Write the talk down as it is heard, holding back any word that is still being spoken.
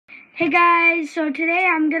Hey guys, so today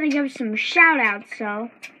I'm going to give some shout outs, so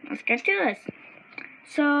let's get to this.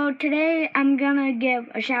 So today I'm going to give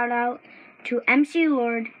a shout out to MC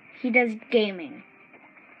Lord. He does gaming.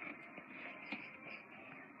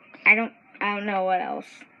 I don't know what else.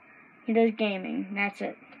 He does gaming, that's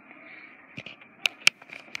it.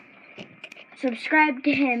 Subscribe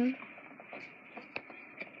to him.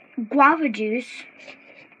 Guava Juice.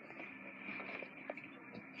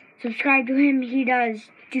 Subscribe to him. He does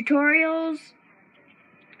tutorials,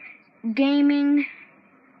 gaming,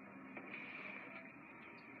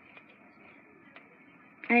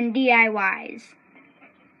 and DIYs.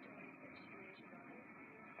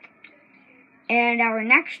 And our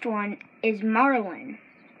next one is Marlon.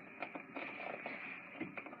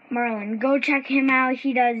 Marlon, go check him out.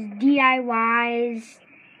 He does DIYs.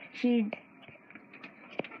 He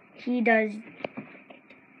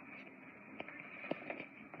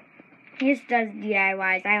just does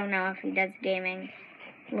DIYs. I don't know if he does gaming.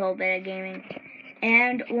 A little bit of gaming.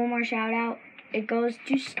 And one more shout out. It goes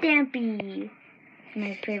to Stampy.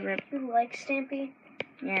 My favorite. You like Stampy?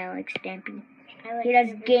 Yeah, I like Stampy. He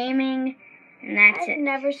does gaming, and that's it. I've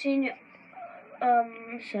never seen you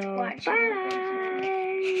So, watch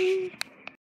bye.